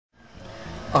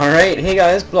Alright, hey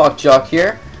guys, blockjok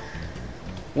here.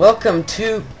 Welcome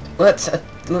to Let's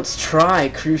Try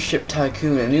Cruise Ship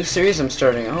Tycoon, a new series I'm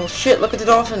starting. Oh shit, look at the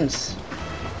dolphins!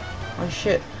 Oh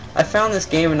shit. I found this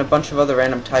game and a bunch of other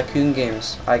random Tycoon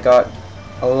games I got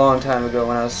a long time ago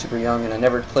when I was super young and I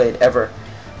never played ever.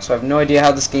 So I have no idea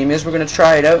how this game is. We're gonna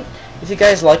try it out. If you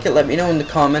guys like it, let me know in the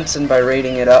comments and by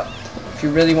rating it up. If you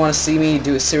really want to see me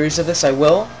do a series of this, I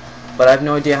will. But I have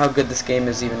no idea how good this game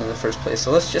is even in the first place.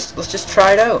 So let's just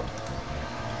try it out.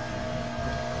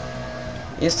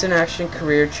 Instant action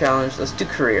career challenge. Let's do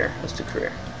career.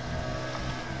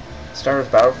 Star Wars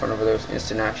Battlefront over there was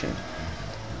instant action.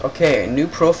 Okay, new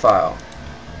profile.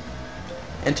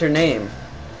 Enter name.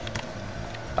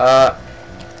 What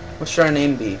should our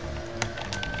name be?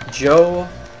 Joe.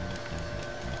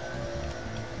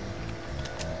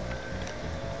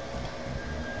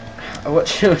 What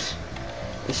should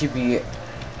it should be?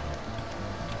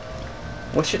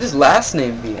 What should his last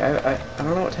name be? I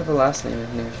don't know what type of last name his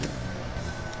name should.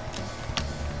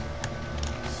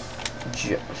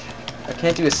 Joe. I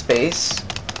can't do a space.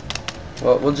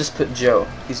 Well, we'll just put Joe.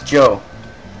 He's Joe.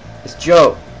 It's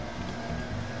Joe.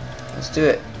 Let's do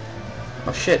it.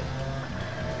 Oh shit.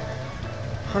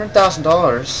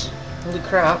 $100,000. Holy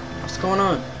crap. What's going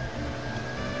on?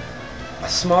 A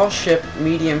small ship,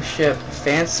 medium ship,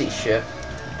 fancy ship,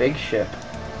 big ship.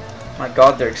 My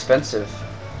god, they're expensive.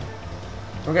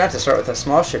 We're gonna have to start with a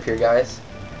small ship here, guys.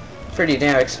 Pretty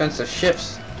damn expensive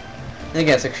ships. And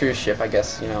again, it's a cruise ship, I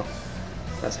guess, you know.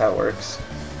 That's how it works.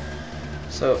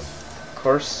 So,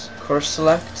 course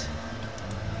select.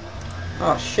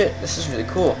 Oh shit, this is really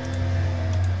cool.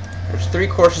 There's 3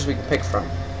 courses we can pick from.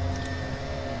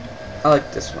 I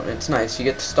like this one, it's nice. You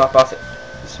get to stop off at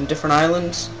some different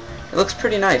islands. It looks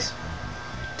pretty nice.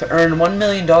 To earn $1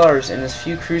 million in as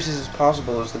few cruises as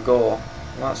possible is the goal.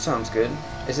 Well, that sounds good.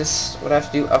 Is this what I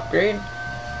have to do? Upgrade?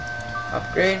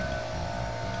 Upgrade?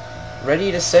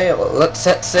 Ready to sail. Well, let's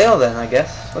set sail then, I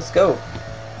guess. Let's go.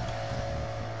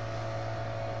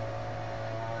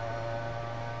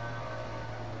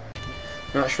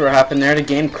 Not sure what happened there. The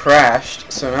game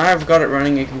crashed. So now I've got it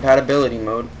running in compatibility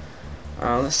mode.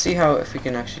 Let's see if we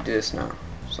can actually do this now.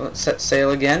 So let's set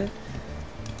sail again.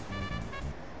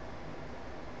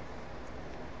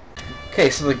 Okay,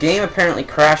 so the game apparently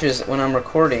crashes when I'm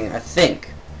recording, I think,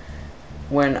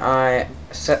 when I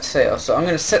set sail. So I'm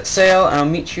going to set sail, and I'll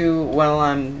meet you while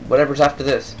I'm whatever's after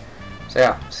this. So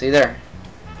yeah, see you there.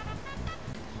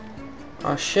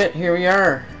 Oh shit, here we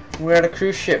are. We're at a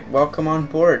cruise ship. Welcome on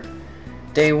board.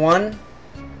 Day 1.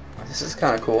 This is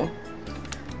kind of cool.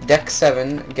 Deck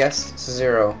 7, guests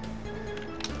 0.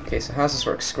 Okay, so how does this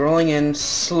work? Scrolling in,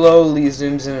 slowly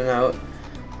zooms in and out.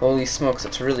 Holy smokes,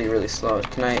 it's really, really slow.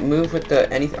 Can I move with the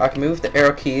I can move with the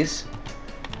arrow keys.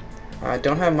 I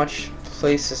don't have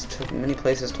many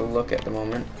places to look at the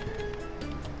moment.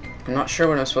 I'm not sure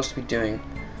what I'm supposed to be doing.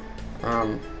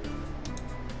 My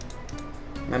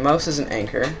mouse is an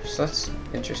anchor, so that's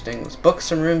interesting. Let's book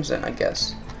some rooms then, I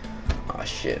guess. Oh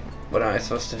shit, what am I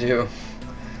supposed to do?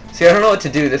 See, I don't know what to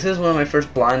do. This is one of my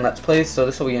first blind Let's Plays, so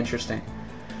this will be interesting.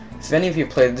 If any of you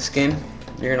played this game,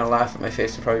 you're gonna laugh at my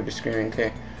face and probably be screaming,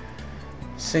 okay.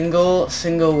 Single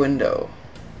window.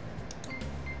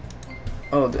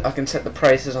 Oh, I can set the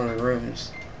prices on the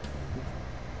rooms.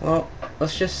 Well,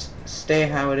 let's just stay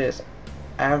how it is.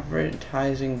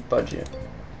 Advertising budget.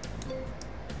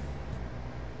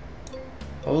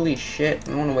 Holy shit,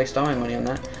 I don't want to waste all my money on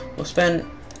that. We'll spend...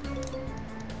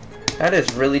 That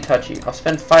is really touchy. I'll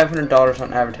spend $500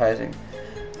 on advertising.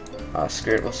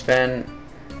 Screw it, we'll spend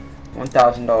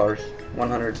 $1,000.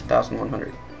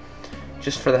 1,100.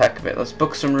 Just for the heck of it. Let's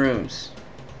book some rooms.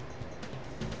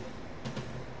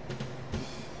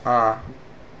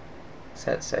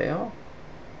 Set sail?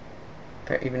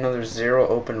 Even though there's 0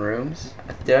 open rooms.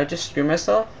 Did I just screw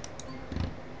myself?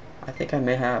 I think I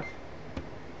may have.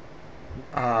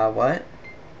 What?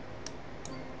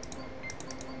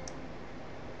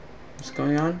 What's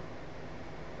going on?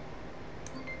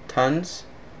 Tons?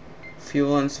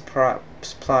 Fuel and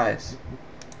supplies.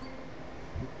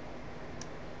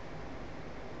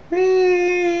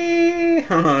 Whee! I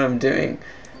don't know what I'm doing.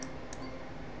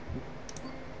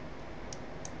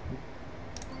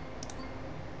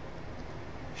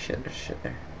 Shit, there's shit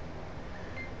there.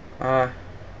 I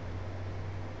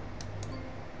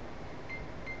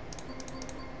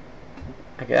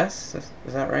guess? Is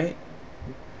that right?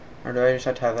 Or do I just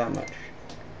have to have that much?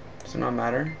 Does it not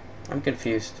matter? I'm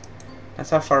confused. That's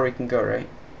how far we can go, right?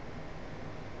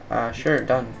 Sure,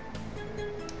 done.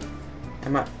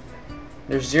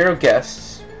 There's 0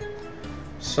 guests.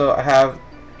 So I have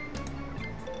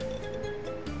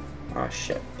Oh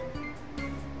shit.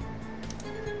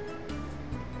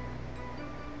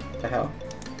 The hell?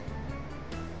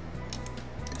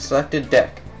 Selected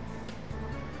deck.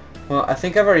 Well, I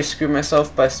think I've already screwed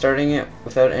myself by starting it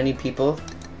without any people.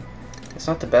 It's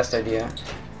not the best idea.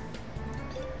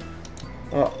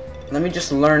 Well, let me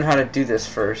just learn how to do this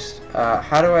first.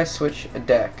 How do I switch a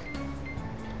deck?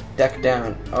 Deck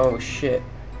down. Oh shit.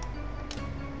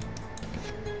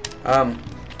 That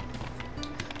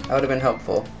would have been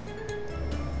helpful.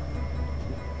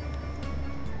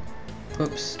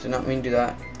 Oops, did not mean to do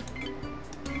that.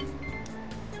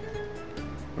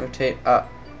 Rotate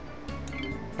up.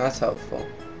 That's helpful.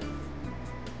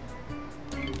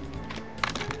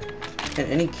 Can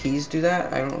any keys do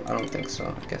that? I don't think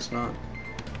so. I guess not.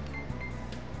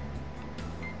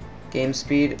 Game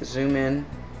speed, zoom in.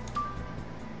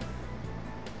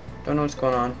 Don't know what's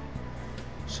going on.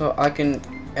 So I can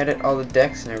edit all the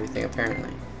decks and everything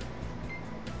apparently.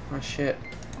 Oh shit.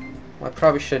 Well, I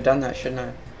probably should have done that, shouldn't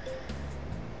I?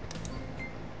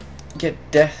 Get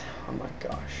death. Oh my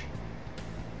gosh.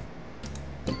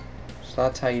 So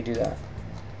that's how you do that.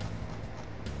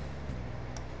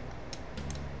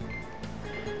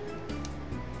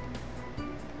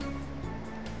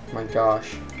 My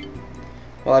gosh.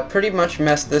 Well, I pretty much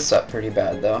messed this up pretty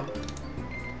bad though.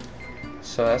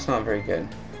 So that's not very good.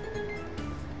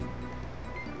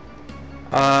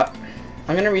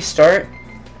 I'm gonna restart.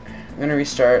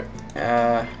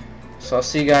 So I'll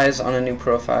see you guys on a new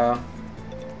profile.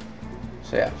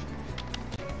 So yeah.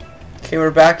 Okay,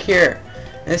 we're back here.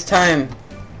 This time,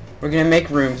 we're gonna make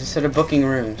rooms instead of booking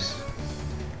rooms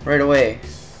right away,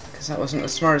 because that wasn't the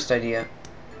smartest idea.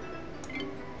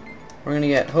 We're gonna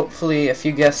get hopefully a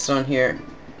few guests on here.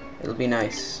 It'll be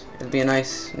nice. It'll be a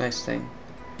nice thing.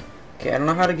 Okay, I don't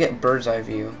know how to get bird's eye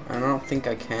view. I don't think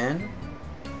I can.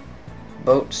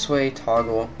 Boat sway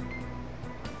toggle.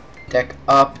 Deck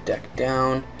up, deck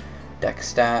down, deck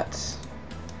stats.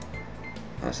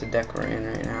 That's the deck we're in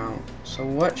right now. So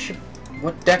what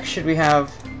deck should we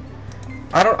have?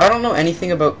 I don't know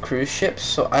anything about cruise ships,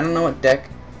 so I don't know what deck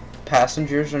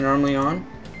passengers are normally on.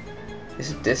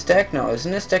 Is it this deck? No,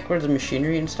 isn't this deck where the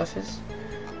machinery and stuff is?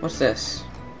 What's this?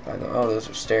 Oh, those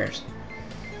are stairs.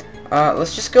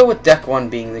 Let's just go with deck 1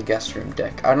 being the guest room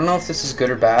deck. I don't know if this is good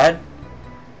or bad,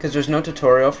 because there's no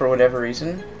tutorial for whatever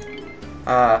reason.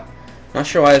 Not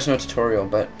sure why there's no tutorial,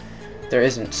 but there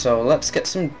isn't. So let's get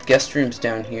some guest rooms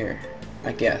down here,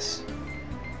 I guess.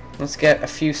 Let's get a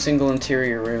few single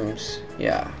interior rooms.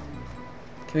 Yeah.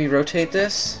 Can we rotate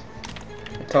this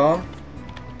at all?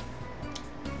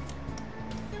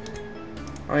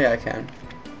 Oh yeah, I can.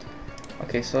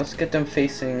 Okay, so let's get them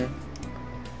facing.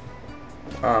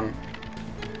 Can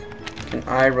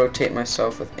I rotate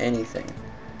myself with anything?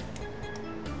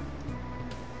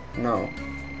 No.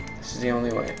 This is the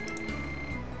only way.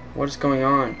 What is going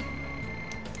on?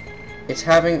 It's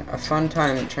having a fun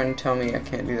time trying to tell me I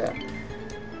can't do that.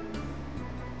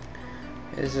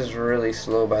 This is really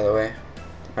slow, by the way.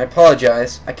 I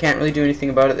apologize. I can't really do anything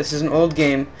about it. This is an old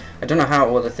game. I don't know how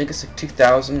old. I think it's like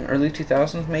 2000, early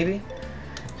 2000s maybe?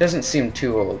 It doesn't seem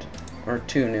too old. Or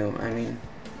too new, I mean.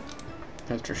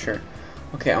 That's for sure.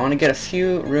 Okay, I want to get a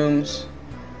few rooms.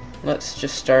 Let's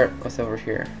just start with over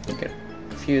here. Get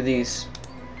a few of these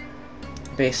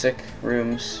basic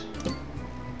rooms,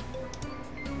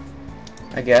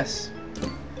 I guess.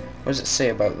 What does it say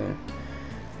about them?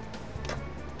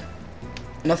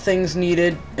 Nothing's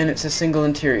needed, and it's a single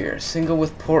interior. Single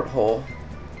with porthole.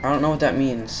 I don't know what that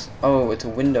means. Oh, it's a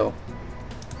window.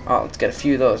 Oh, let's get a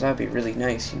few of those. That'd be really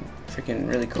nice. Freaking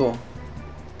really cool.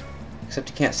 Except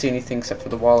you can't see anything except for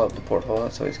the wall of the porthole.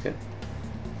 That's always good.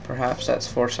 Perhaps that's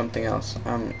for something else.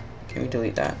 Can we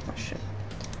delete that? Oh shit.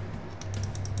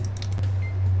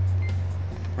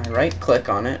 I right click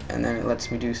on it and then it lets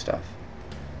me do stuff.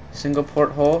 Single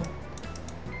porthole.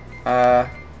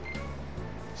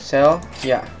 Sell?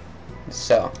 Yeah. Let's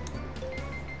sell.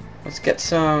 Let's get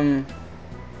some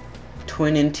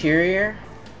twin interior.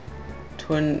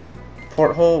 Twin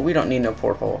porthole. We don't need no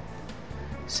porthole.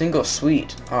 Single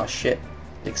suite. Oh shit.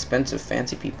 The expensive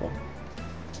fancy people.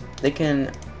 They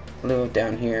can live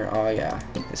down here. Oh yeah.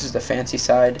 This is the fancy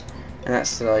side, and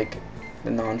that's the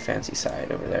non-fancy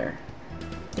side over there.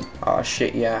 Oh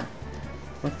shit, yeah.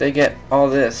 Look, they get all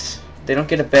this. They don't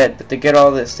get a bed, but they get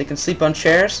all this. They can sleep on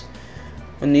chairs.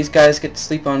 When these guys get to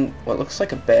sleep on what looks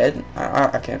like a bed,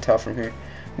 I can't tell from here.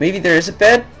 Maybe there is a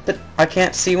bed, but I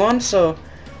can't see one, so,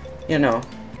 you know.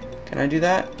 Can I do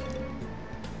that?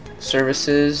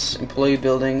 Services, employee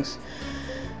buildings,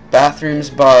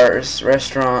 bathrooms, bars,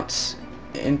 restaurants,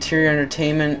 interior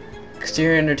entertainment,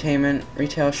 exterior entertainment,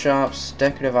 retail shops,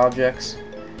 decorative objects.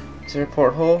 Is there a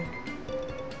porthole?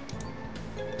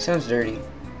 Sounds dirty.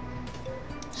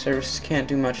 Services can't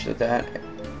do much with that.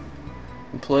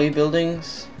 Employee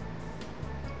buildings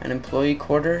and employee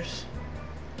quarters.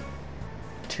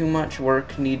 Too much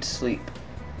work, need sleep.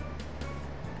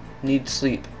 Need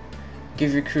sleep.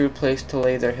 Give your crew a place to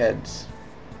lay their heads.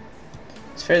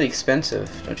 It's fairly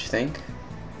expensive, don't you think?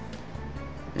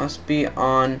 Must be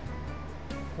on...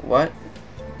 What?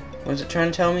 What was it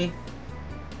trying to tell me?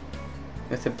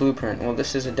 With a blueprint. Well,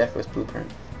 this is a deck with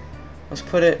blueprint. Let's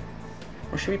put it...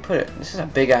 Where should we put it? This is a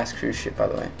big-ass cruise ship, by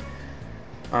the way.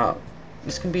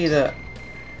 This can be the...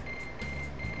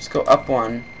 Let's go up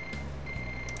one.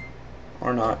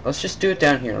 Or not. Let's just do it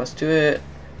down here. Let's do it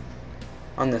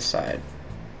on this side.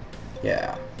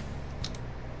 Yeah.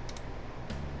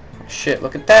 Oh, shit,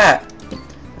 look at that!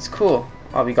 That's cool.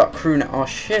 Oh, we got crew now. Oh,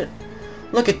 shit.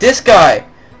 Look at this guy!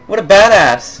 What a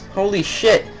badass! Holy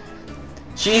shit!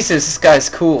 Jesus, this guy's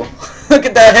cool. Look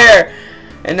at that hair!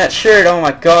 And that shirt, oh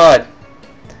my god.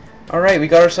 Alright, we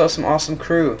got ourselves some awesome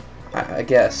crew. I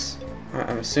guess.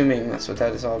 I'm assuming that's what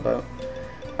that is all about.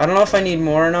 I don't know if I need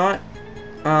more or not.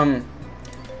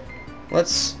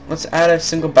 Let's add a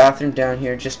single bathroom down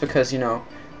here just because, you know,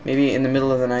 maybe in the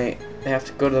middle of the night they have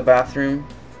to go to the bathroom.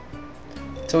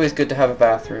 It's always good to have a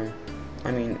bathroom.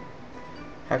 I mean,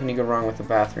 how can you go wrong with a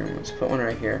bathroom? Let's put one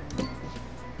right here.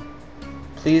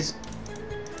 Please.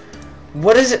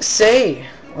 What does it say?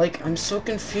 Like, I'm so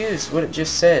confused what it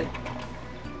just said.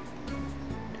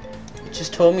 It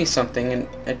just told me something and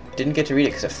I didn't get to read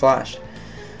it because it flashed.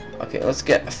 Okay, let's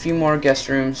get a few more guest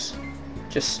rooms.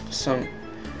 Just some...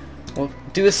 We'll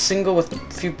do a single with a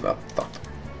few... Oh, fuck.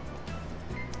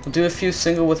 We'll do a few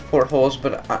single with portholes,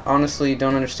 but I honestly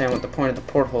don't understand what the point of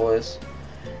the porthole is.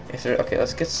 If there, okay,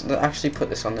 let's actually put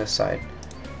this on this side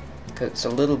because it's a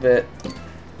little bit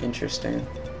interesting.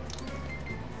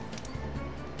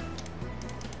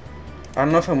 I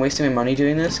don't know if I'm wasting my money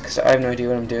doing this because I have no idea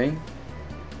what I'm doing.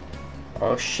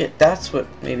 Oh shit, that's what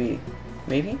maybe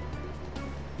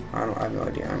I have no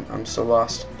idea. I'm so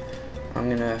lost. I'm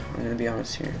gonna be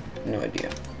honest here. No idea.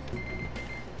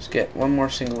 Let's get one more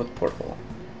single with porthole.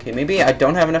 Okay, maybe I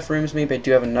don't have enough rooms. Maybe I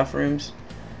do have enough rooms.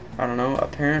 I don't know.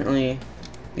 Apparently,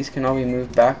 these can all be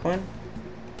moved back one.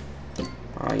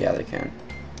 Oh yeah, they can.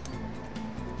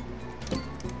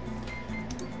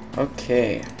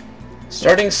 Okay.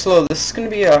 Starting slow. This is gonna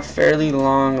be a fairly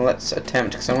long let's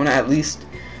attempt because I want to at least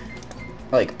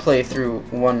like play through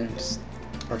one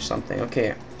or something.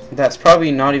 Okay, that's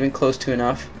probably not even close to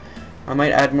enough. I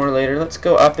might add more later. Let's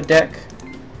go up a deck.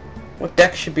 What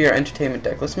deck should be our entertainment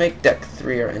deck? Let's make deck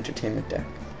 3 our entertainment deck.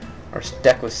 Our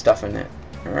deck with stuff in it.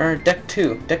 Or deck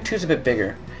 2. Deck 2 is a bit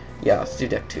bigger. Yeah, let's do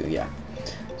deck 2, yeah.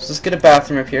 So let's get a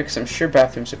bathroom up here, because I'm sure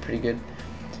bathrooms are pretty good.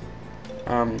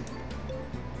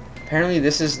 Apparently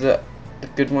this is the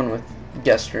good one with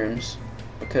guest rooms,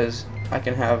 because I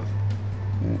can have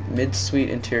mid-suite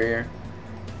interior,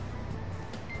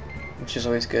 which is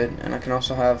always good, and I can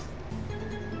also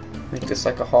make this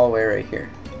like a hallway right here.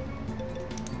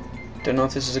 Don't know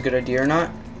if this is a good idea or not.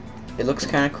 It looks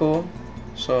kind of cool,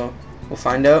 so we'll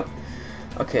find out.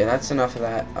 Okay, that's enough of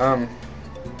that.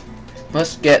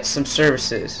 Let's get some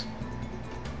services.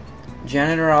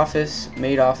 Janitor office,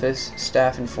 maid office,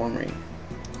 staff infirmary.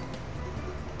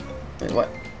 Wait, what?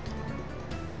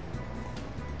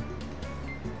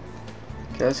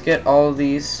 Okay, let's get all of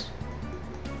these.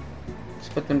 Let's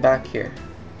put them back here.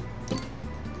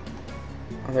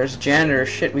 Oh, there's a janitor.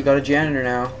 Shit, we got a janitor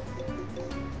now.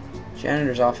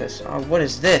 Janitor's office. Oh, what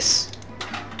is this?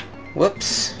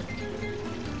 Whoops.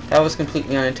 That was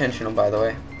completely unintentional, by the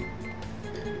way.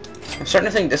 I'm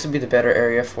starting to think this would be the better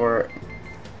area for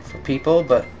people,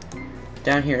 but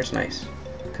down here is nice.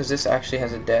 Because this actually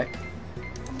has a deck.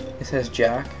 It says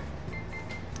Jack.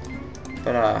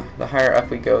 But the higher up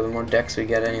we go, the more decks we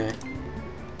get anyway.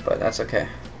 But that's okay.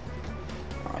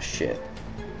 Oh shit.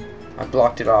 I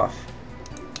blocked it off.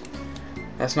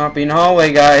 That's not being a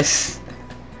hallway, guys.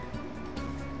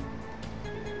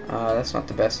 That's not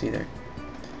the best either.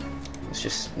 Let's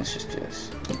just do this.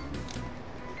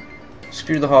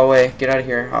 Screw the hallway. Get out of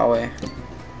here, hallway.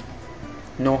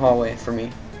 No hallway for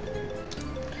me.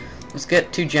 Let's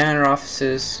get 2 janitor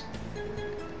offices,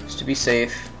 just to be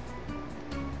safe.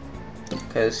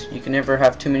 Because you can never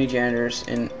have too many janitors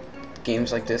in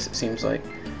games like this, it seems like.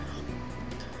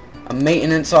 A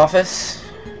maintenance office.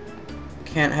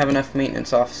 Can't have enough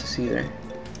maintenance offices either.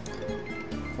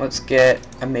 Let's get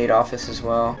a maid office as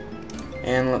well.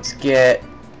 And let's get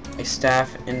a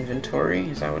staff inventory.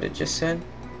 Is that what it just said?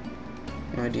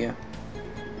 No idea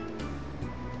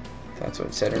if that's what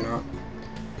it said or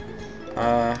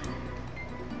not.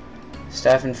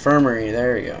 Staff infirmary.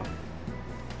 There we go.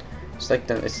 It's like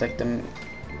the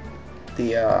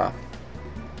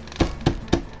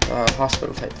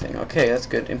hospital type thing. Okay, that's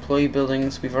good. Employee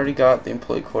buildings. We've already got the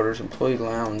employee quarters, employee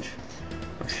lounge.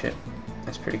 Oh shit,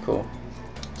 that's pretty cool.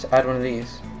 Let's add one of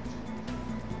these.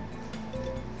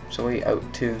 So way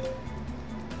out too.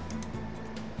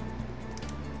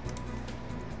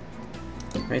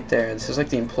 Right there. This is like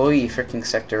the employee freaking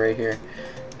sector right here.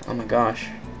 Oh my gosh.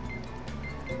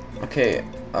 Okay,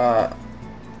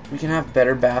 we can have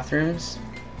better bathrooms.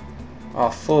 Oh,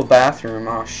 full bathroom.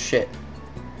 Oh shit.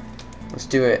 Let's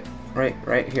do it.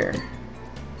 Right here.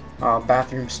 Oh,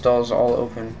 bathroom stalls all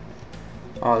open.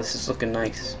 Oh, this is looking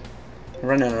nice. I'm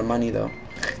running out of money though.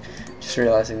 Just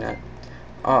realizing that.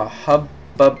 Oh,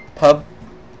 pub.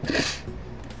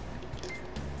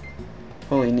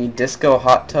 Holy, need disco,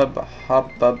 hot tub,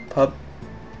 pub.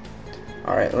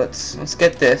 Alright, let's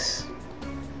get this.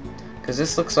 Because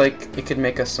this looks like it could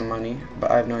make us some money, but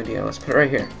I have no idea. Let's put it right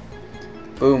here.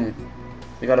 Boom.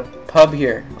 We got a pub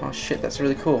here. Oh shit, that's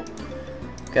really cool.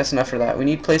 Guess enough for that. We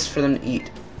need a place for them to eat.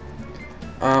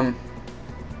 A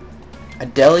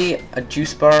deli, a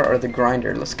juice bar, or the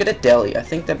grinder. Let's get a deli. I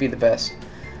think that'd be the best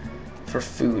for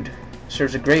food.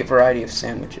 Serves a great variety of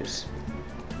sandwiches.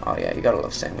 Oh yeah, you gotta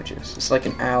love sandwiches. It's like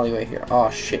an alleyway here.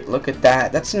 Oh shit, look at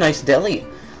that. That's a nice deli.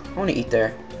 I wanna eat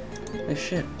there. Holy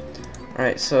shit.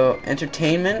 Alright, so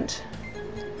entertainment,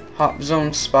 hop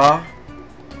zone, spa.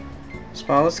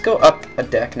 Let's go up a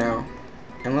deck now.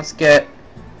 And let's get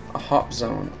a hop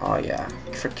zone. Oh yeah,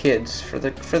 for kids, for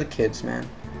the kids, man.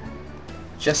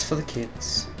 Just for the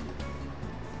kids.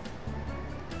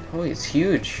 Holy, it's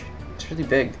huge. It's really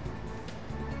big.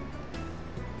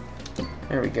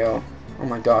 There we go. Oh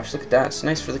my gosh, look at that. It's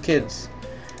nice for the kids.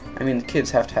 I mean, the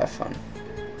kids have to have fun.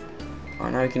 Oh,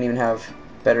 now we can even have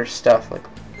better stuff, like,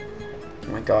 oh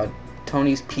my god,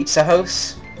 Tony's Pizza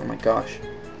House. Oh my gosh.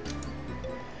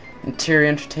 Interior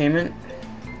entertainment,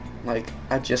 like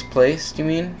I just placed, you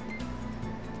mean?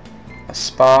 A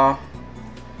spa,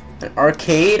 an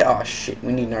arcade. Oh shit,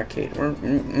 we need an arcade.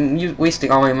 We're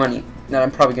wasting all my money that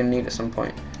I'm probably gonna need at some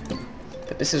point.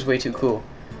 But this is way too cool.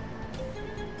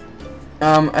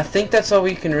 I think that's all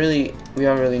we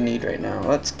all really need right now.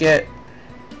 Let's get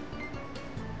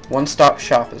one-stop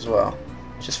shop as well,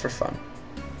 just for fun,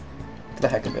 for the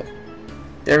heck of it.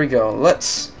 There we go.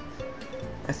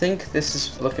 I think this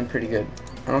is looking pretty good.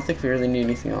 I don't think we really need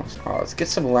anything else. Oh, let's get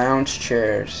some lounge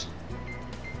chairs.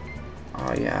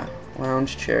 Oh yeah,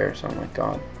 lounge chairs. Oh my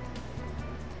god,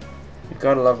 you've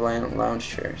gotta love lounge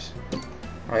chairs.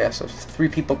 Oh yeah, so 3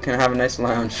 people can have a nice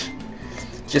lounge.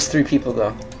 Just 3 people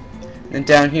though. And then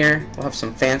down here, we'll have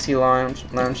some fancy lounge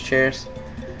chairs.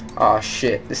 Oh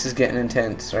shit, this is getting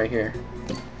intense right here.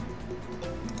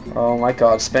 Oh my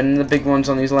god, spending the big ones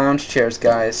on these lounge chairs,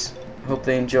 guys. I hope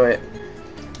they enjoy it.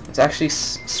 Let's actually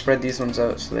spread these ones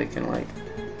out so they can like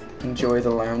enjoy the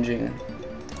lounging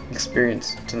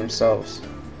experience to themselves.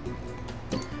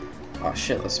 Oh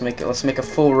shit, let's make a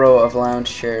full row of lounge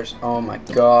chairs. Oh my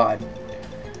god.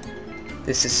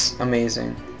 This is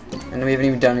amazing. And we haven't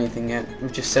even done anything yet.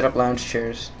 We've just set up lounge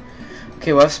chairs.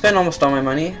 Okay, well I've spent almost all my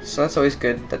money, so that's always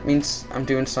good. That means I'm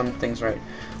doing some things right.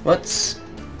 Let's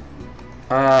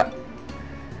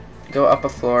go up a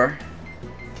floor.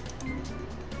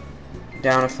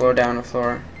 Down a floor, down a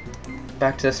floor.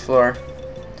 Back to this floor.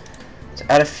 Let's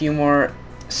add a few more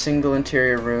single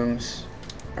interior rooms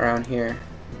around here.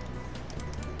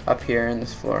 Up here in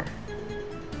this floor.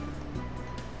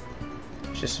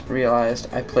 Just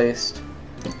realized I placed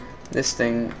this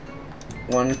thing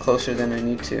one closer than I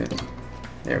need to.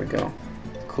 There we go.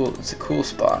 Cool. It's a cool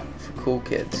spot for cool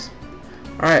kids.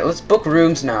 Alright, let's book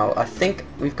rooms now. I think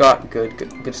we've got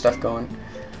good stuff going.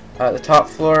 The top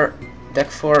floor, deck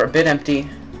floor, a bit empty.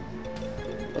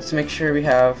 Let's make sure we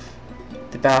have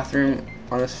the bathroom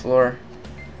on this floor.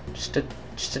 Just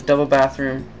a double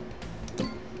bathroom.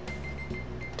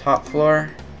 Top floor,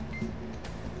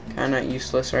 kinda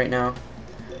useless right now.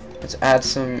 Let's add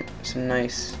some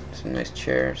nice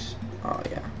chairs. Oh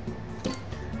yeah,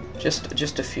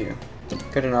 just a few.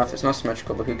 Good enough. It's not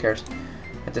symmetrical, but who cares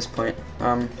at this point?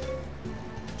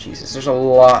 Jesus, there's a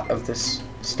lot of this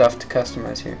stuff to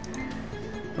customize here.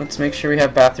 Let's make sure we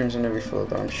have bathrooms on every floor,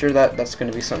 though. I'm sure that's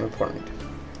going to be something important.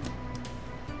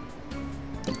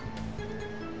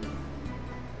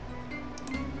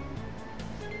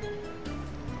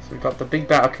 So we've got the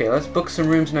big Okay, let's book some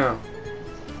rooms now.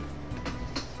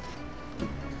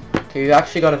 Okay, we've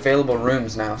actually got available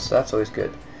rooms now, so that's always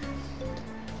good.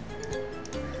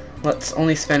 Let's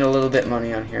only spend a little bit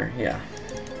money on here, yeah.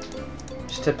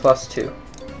 Just to +2.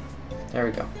 There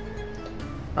we go.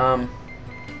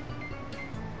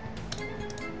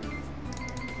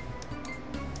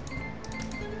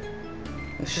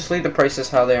 Let's just leave the prices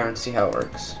how they are and see how it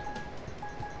works.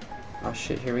 Oh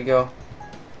shit, here we go.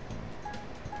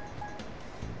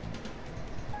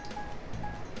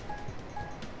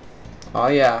 Oh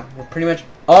yeah, we're pretty much...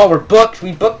 Oh, we're booked!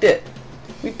 We booked it!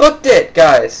 We booked it,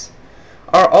 guys!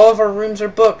 All of our rooms are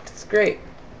booked. It's great.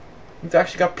 We've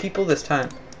actually got people this time.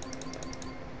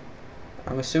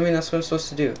 I'm assuming that's what I'm supposed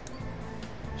to do.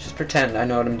 Just pretend I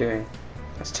know what I'm doing.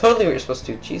 That's totally what you're supposed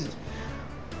to do. Jesus.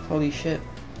 Holy shit.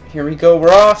 Here we go.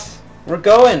 We're off! We're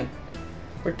going!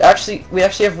 We actually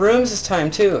have rooms this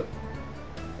time, too.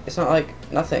 It's not like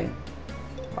nothing.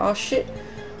 Oh shit.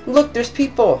 Look, there's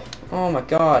people! Oh my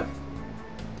god.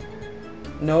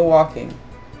 No walking.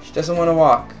 She doesn't want to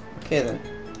walk. Okay then.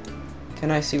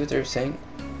 Can I see what they're saying?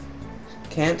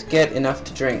 Can't get enough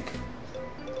to drink.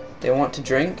 They want to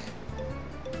drink?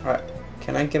 Alright.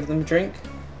 Can I give them a drink?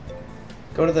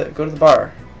 Go to the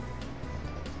bar.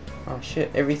 Oh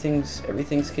shit, everything's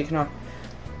kicking off.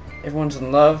 Everyone's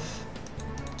in love.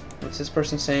 What's this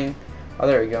person saying? Oh,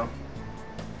 there we go.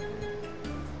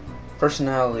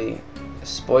 Personality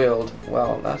spoiled.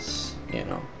 Well, that's, you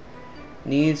know,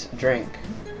 needs drink.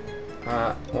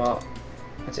 Well,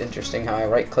 that's interesting how I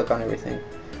right click on everything.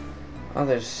 Oh,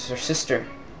 there's her sister.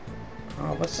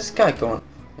 Oh, what's this guy going?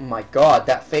 Oh my god,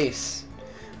 that face.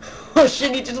 Oh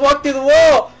shit, he just walked through the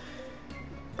wall!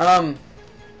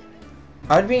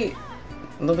 I'd be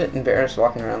a little bit embarrassed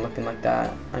walking around looking like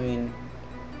that. I mean,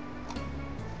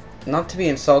 not to be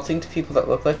insulting to people that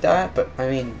look like that, but I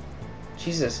mean,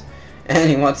 Jesus. And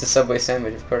he wants a Subway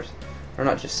sandwich, of course. Or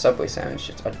not just Subway sandwich,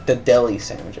 it's the deli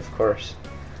sandwich, of course.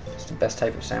 It's the best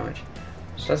type of sandwich.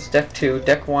 So that's deck 2.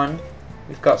 Deck 1,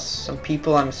 we've got some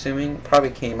people, I'm assuming,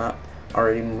 probably came up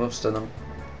already, most of them.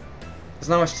 There's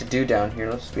not much to do down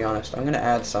here, let's be honest. I'm going to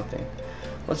add something.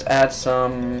 Let's add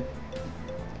some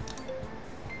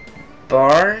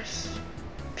bars.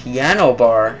 Piano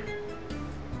bar.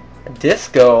 A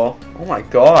disco. Oh my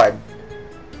god.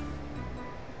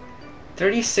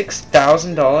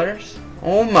 $36,000?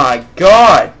 Oh my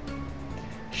god.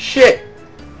 Shit.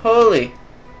 Holy.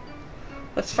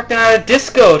 Let's fucking add a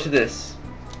disco to this.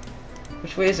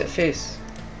 Which way does it face?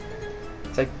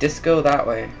 It's like disco that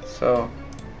way. So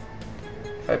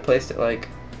if I placed it like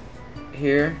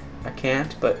here, I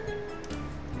can't, but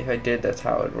if I did, that's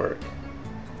how it would work.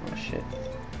 Oh shit.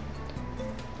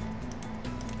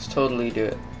 Let's totally do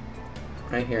it.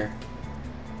 Right here.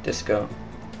 Disco.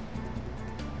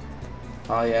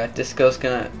 Oh yeah, disco's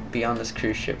gonna be on this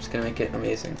cruise ship. It's gonna make it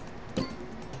amazing.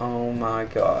 Oh my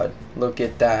god. Look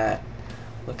at that.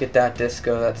 Look at that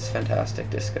disco. That's fantastic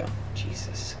disco.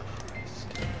 Jesus Christ.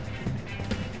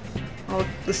 Oh,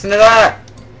 listen to that!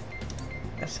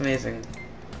 That's amazing.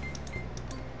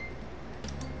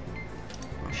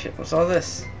 Oh shit, what's all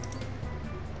this?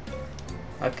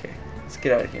 Okay, let's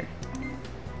get out of here.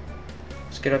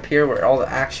 Let's get up here where all the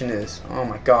action is. Oh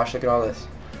my gosh, look at all this.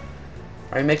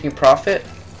 Are you making profit?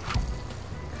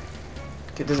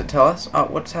 Okay, does it tell us? Oh,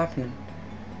 what's happening?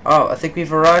 Oh, I think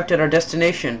we've arrived at our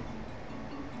destination.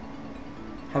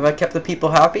 Have I kept the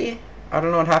people happy? I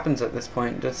don't know what happens at this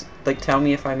point. Does it, like, tell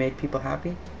me if I made people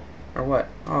happy? Or what?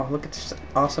 Oh, look at this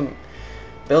awesome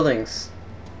buildings.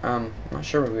 I'm not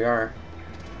sure where we are.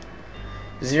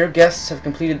 0 guests have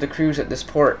completed the cruise at this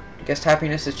port. Guest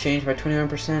happiness has changed by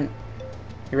 21%.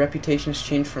 Your reputation has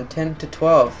changed from 10 to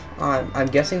 12. I'm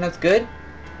guessing that's good?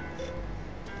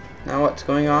 Now what's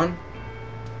going on?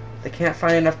 They can't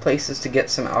find enough places to get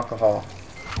some alcohol.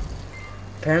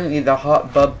 Apparently the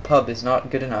Hot Bub Pub is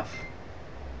not good enough.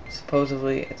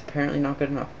 Supposedly, it's apparently not good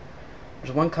enough.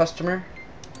 There's one customer.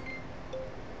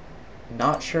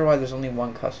 Not sure why there's only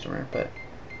one customer, but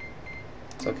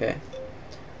it's okay.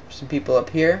 There's some people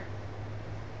up here.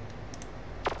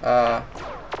 The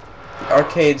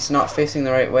arcade's not facing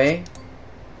the right way.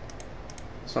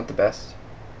 It's not the best.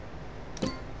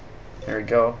 There we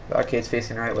go. The arcade's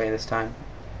facing the right way this time.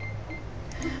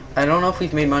 I don't know if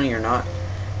we've made money or not,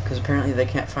 because apparently they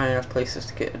can't find enough places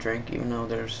to get a drink, even though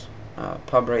there's a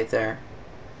pub right there.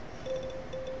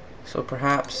 So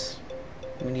perhaps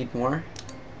we need more.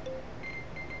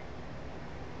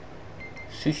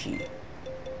 Sushi.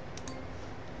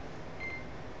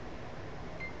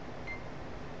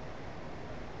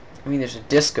 I mean, there's a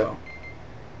disco.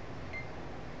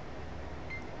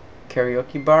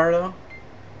 Karaoke bar, though?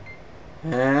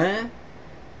 Huh?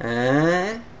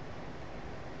 Huh?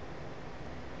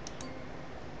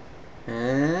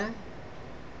 Huh?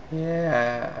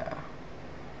 Yeah.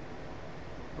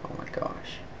 Oh my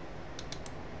gosh.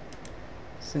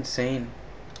 It's insane.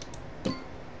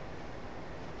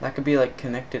 That could be like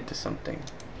connected to something.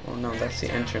 Oh no, that's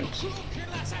the entrance. What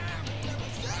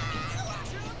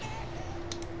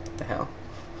the hell?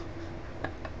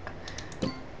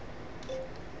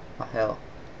 Oh hell.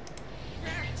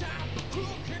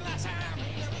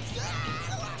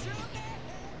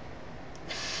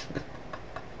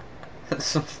 That's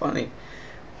so funny.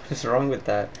 What is wrong with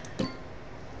that?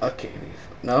 Okay,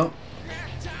 no.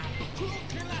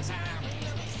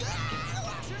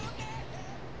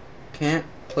 Can't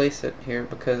place it here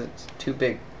because it's too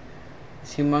big.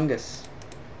 It's humongous.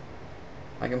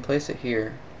 I can place it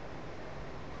here.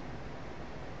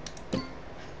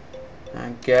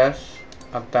 I guess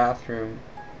a bathroom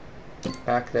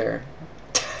back there.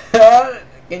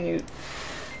 Can you?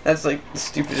 That's like the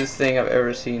stupidest thing I've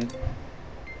ever seen.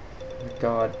 Oh my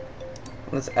god.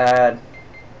 Let's add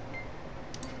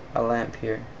a lamp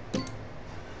here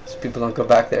so people don't go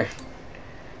back there.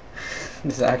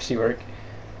 Does it actually work?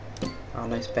 Oh,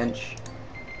 nice bench.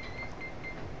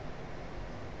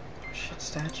 Oh shit,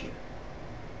 statue.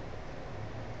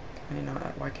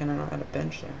 Why can't I not add a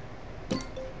bench there?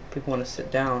 People want to sit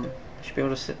down. I should be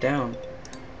able to sit down.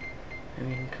 I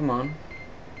mean, come on.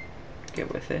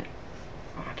 Get with it.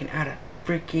 Oh, I can add a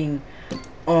freaking...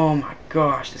 Oh my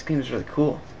gosh, this game is really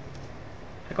cool.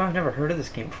 Like, I've never heard of this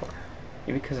game before.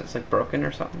 Maybe because it's like broken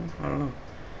or something? I don't know.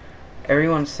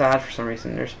 Everyone's sad for some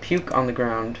reason. There's puke on the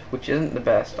ground, which isn't the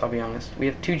best, I'll be honest. We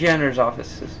have two janitor's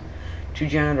offices. Two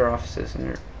janitor offices,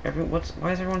 and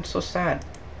why is everyone so sad?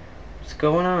 What's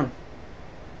going on?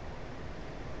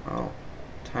 Oh,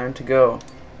 time to go.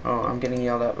 Oh, I'm getting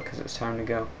yelled at because it's time to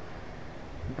go.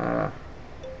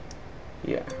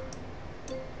 Yeah.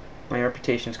 My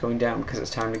reputation's going down because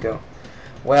it's time to go.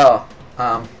 Well,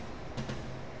 that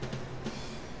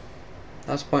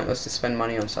was pointless to spend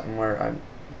money on something where I'm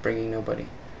bringing nobody.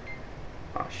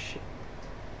 Oh shit.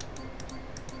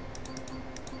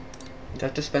 Do I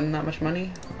have to spend that much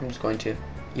money? I'm just going to,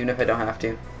 even if I don't have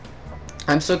to.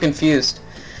 I'm so confused.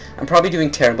 I'm probably doing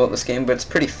terrible at this game, but it's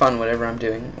pretty fun whatever I'm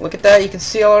doing. Look at that, you can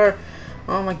see all our...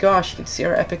 Oh my gosh, you can see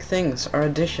our epic things, our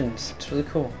additions. It's really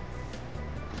cool.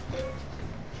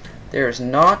 There is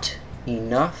not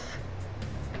enough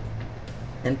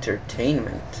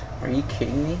entertainment. Are you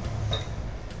kidding me?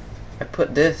 I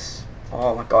put this.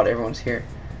 Oh my god, everyone's here.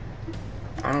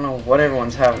 I don't know what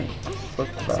everyone's having a flip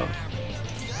about.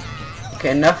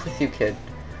 Okay, enough with you, kid.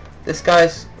 This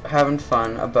guy's having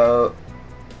fun about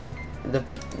the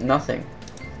nothing.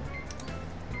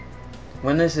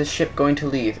 When is this ship going to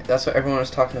leave? That's what everyone was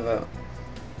talking about.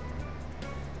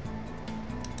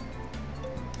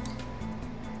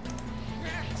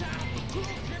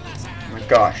 Oh my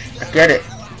gosh, I get it.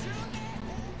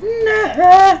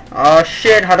 Oh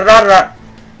shit,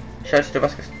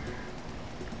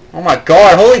 oh my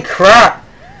god, holy crap!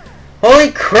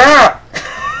 Holy crap!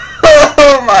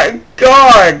 Oh my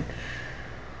god!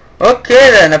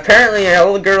 Okay then, apparently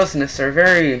all the girls in this are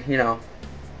very, you know,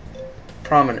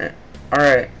 prominent.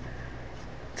 Alright.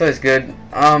 It's always good.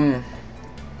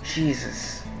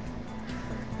 Jesus.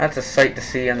 That's a sight to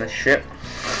see on this ship.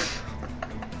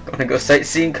 Gonna go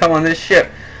sightseeing? Come on this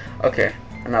ship. Okay,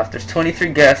 enough. There's 23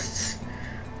 guests.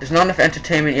 There's not enough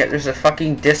entertainment yet. There's a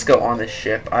fucking disco on this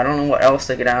ship. I don't know what else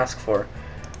they could ask for.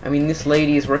 I mean, this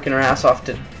lady is working her ass off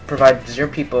to provide 0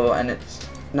 people, and it's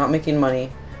not making money.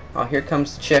 Oh, here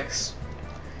comes the chicks.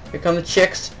 Here come the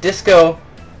chicks. Disco.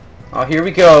 Oh, here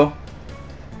we go.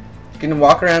 You're gonna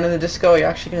walk around in the disco? You're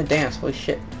actually gonna dance. Holy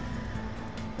shit.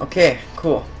 Okay,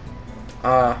 cool.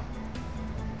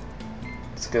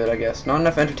 It's good, I guess. Not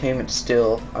enough entertainment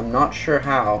still. I'm not sure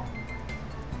how.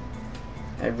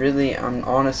 I'm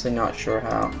honestly not sure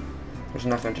how. There's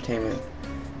enough entertainment.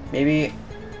 Maybe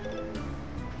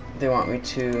they want me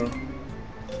to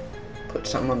put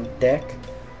something on the deck.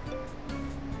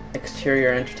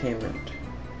 Exterior entertainment.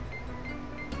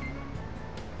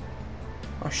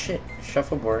 Oh shit,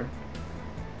 shuffleboard.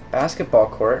 Basketball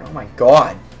court. Oh my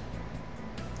god.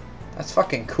 That's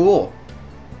fucking cool.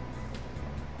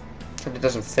 Except it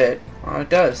doesn't fit. Oh, it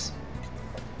does.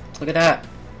 Look at that.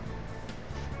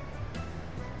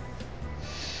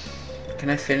 Can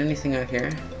I fit anything out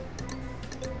here?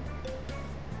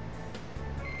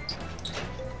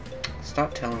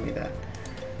 Stop telling me that.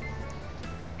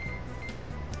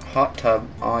 Hot tub.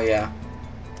 Oh yeah.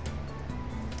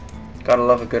 Gotta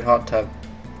love a good hot tub.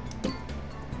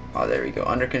 Oh, there we go.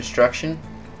 Under construction.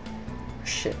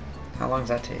 Shit. How long does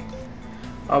that take?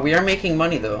 Oh, we are making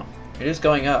money though. It is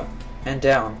going up and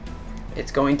down.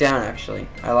 It's going down actually.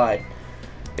 I lied.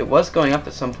 It was going up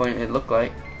at some point, it looked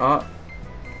like. Oh,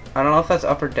 I don't know if that's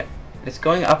up or down. It's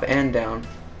going up and down.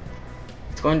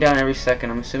 It's going down every second.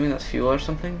 I'm assuming that's fuel or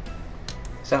something.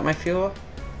 Is that my fuel?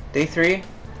 Day 3?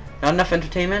 Not enough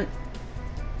entertainment?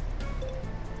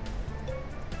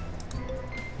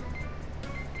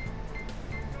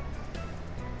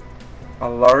 A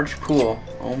large pool.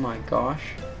 Oh my gosh.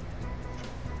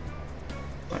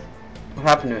 What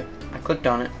happened to it? I clicked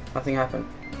on it. Nothing happened.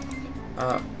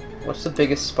 What's the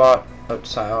biggest spot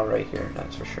outside? Oh, right here.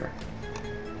 That's for sure.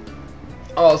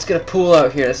 Oh, let's get a pool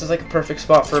out here. This is like a perfect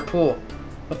spot for a pool.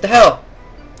 What the hell?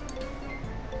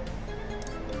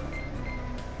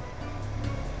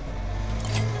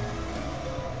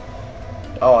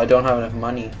 Oh, I don't have enough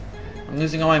money. I'm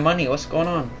losing all my money. What's going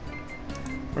on?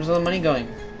 Where's all the money going?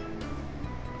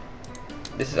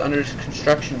 This is under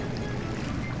construction.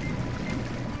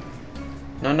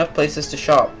 Not enough places to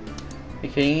shop. Are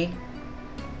you kidding me?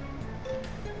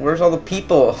 Where's all the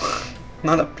people?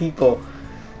 Not enough people.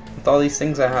 With all these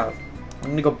things I have.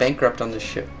 I'm gonna go bankrupt on this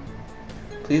ship.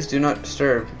 Please do not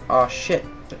disturb. Oh shit.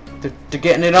 They're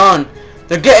getting it on!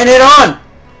 They're getting it on!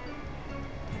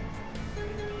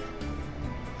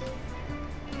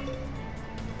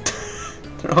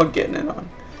 They're all getting it on.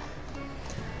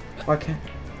 Why can't...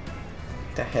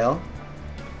 The hell?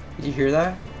 Did you hear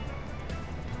that?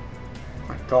 Oh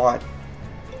my god.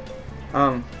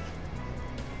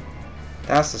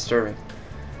 That's disturbing.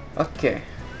 Okay.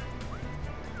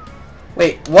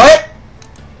 Wait, what?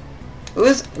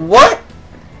 What?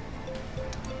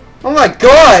 Oh my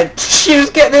god! She was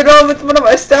getting it on with one of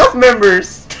my staff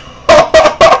members!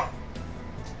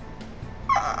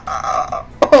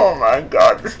 Oh my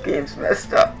god, this game's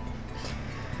messed up.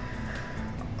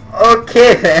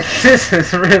 Okay then, this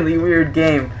is a really weird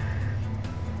game.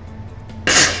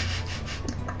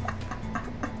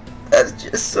 That's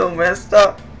just so messed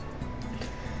up.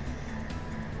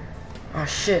 Oh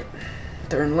shit,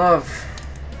 they're in love.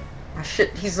 Oh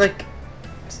shit, he's like,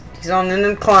 he's on an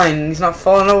incline and he's not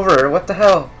falling over. What the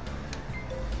hell?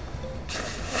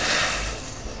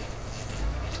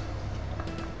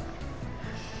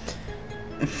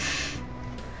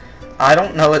 I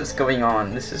don't know what's going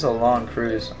on. This is a long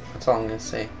cruise. That's all I'm gonna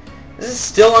say. This is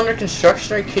still under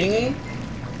construction. Are you kidding me?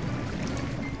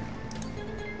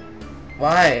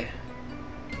 Why?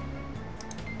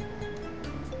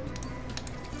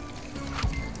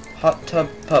 Hot tub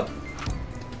pub.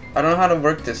 I don't know how to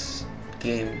work this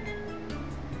game.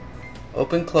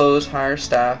 Open, close, hire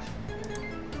staff.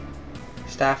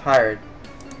 Staff hired.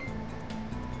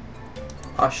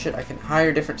 Oh shit, I can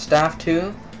hire different staff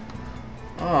too?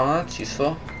 Oh, that's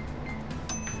useful.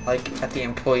 Like at the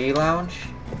employee lounge.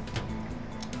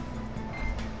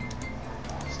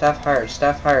 Staff hired,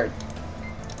 staff hired.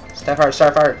 Staff hired,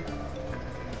 staff hired.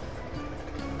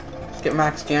 Let's get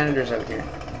max janitors out here.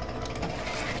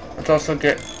 Let's also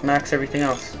get max everything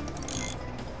else.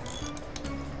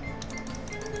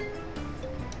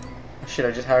 Oh, shit,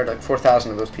 I just hired like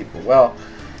 4,000 of those people. Well,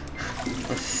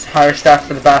 let's hire staff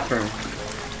for the bathroom.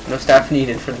 No staff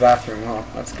needed for the bathroom. Well,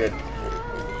 that's good.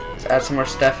 Let's add some more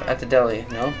stuff at the deli.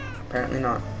 No? Apparently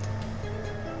not.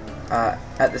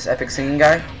 At this epic singing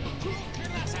guy.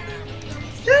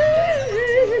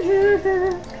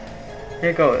 Here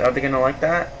you go. Are they gonna like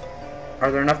that?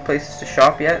 Are there enough places to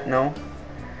shop yet? No.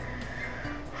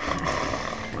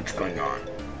 What's going on?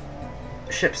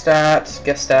 Ship stats,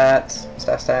 guest stats,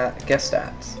 staff stat, guest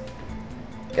stats,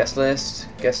 guest list,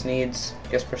 guest needs,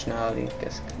 guest personality,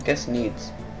 guest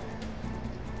needs.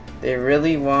 They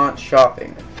really want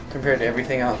shopping compared to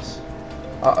everything else.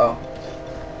 Uh-oh.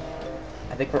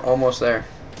 I think we're almost there.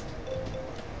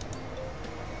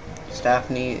 Staff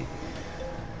need.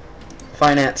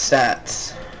 Finance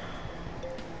stats.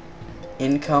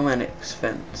 Income and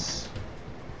expense.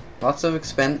 Lots of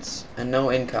expense and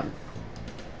no income.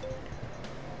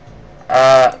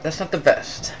 That's not the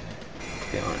best,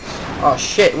 to be honest. Oh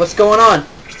shit, what's going on?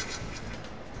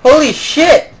 Holy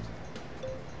shit!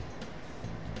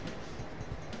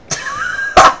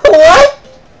 What?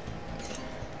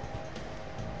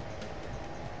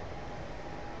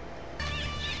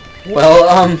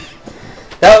 Well,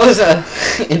 that was a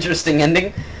interesting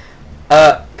ending.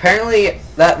 Apparently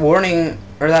that warning,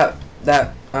 or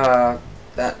that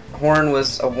horn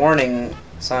was a warning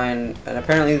sign, and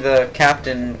apparently the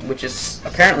captain, which is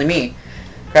apparently me,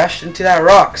 crashed into that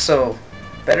rock, so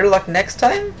better luck next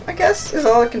time, I guess, is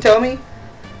all it can tell me.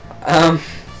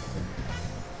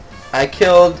 I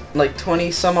killed like 20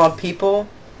 some odd people,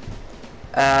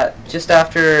 just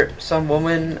after some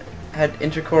woman had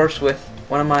intercourse with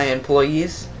one of my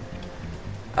employees,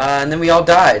 and then we all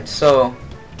died, so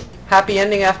happy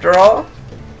ending after all.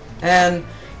 And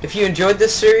if you enjoyed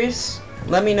this series,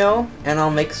 let me know and I'll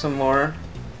make some more.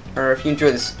 Or if you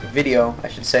enjoy this video, I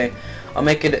should say, I'll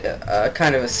make it a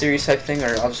kind of a series type thing,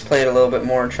 or I'll just play it a little bit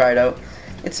more and try it out.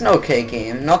 It's an okay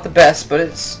game, not the best, but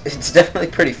it's definitely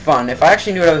pretty fun. If I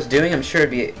actually knew what I was doing, I'm sure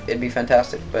it'd be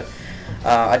fantastic. But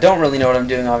I don't really know what I'm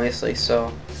doing, obviously.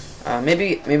 So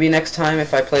Maybe next time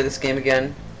if I play this game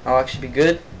again, I'll actually be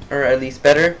good, or at least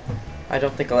better. I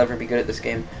don't think I'll ever be good at this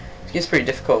game. This game's pretty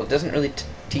difficult. It doesn't really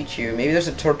teach you. Maybe there's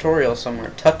a tutorial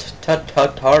somewhere.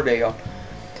 Tutorial.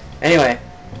 Anyway,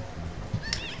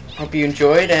 hope you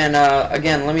enjoyed, and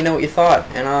again, let me know what you thought.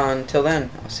 And until then,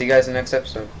 I'll see you guys in the next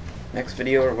episode, next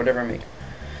video, or whatever I make.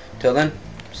 Till then,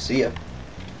 see ya.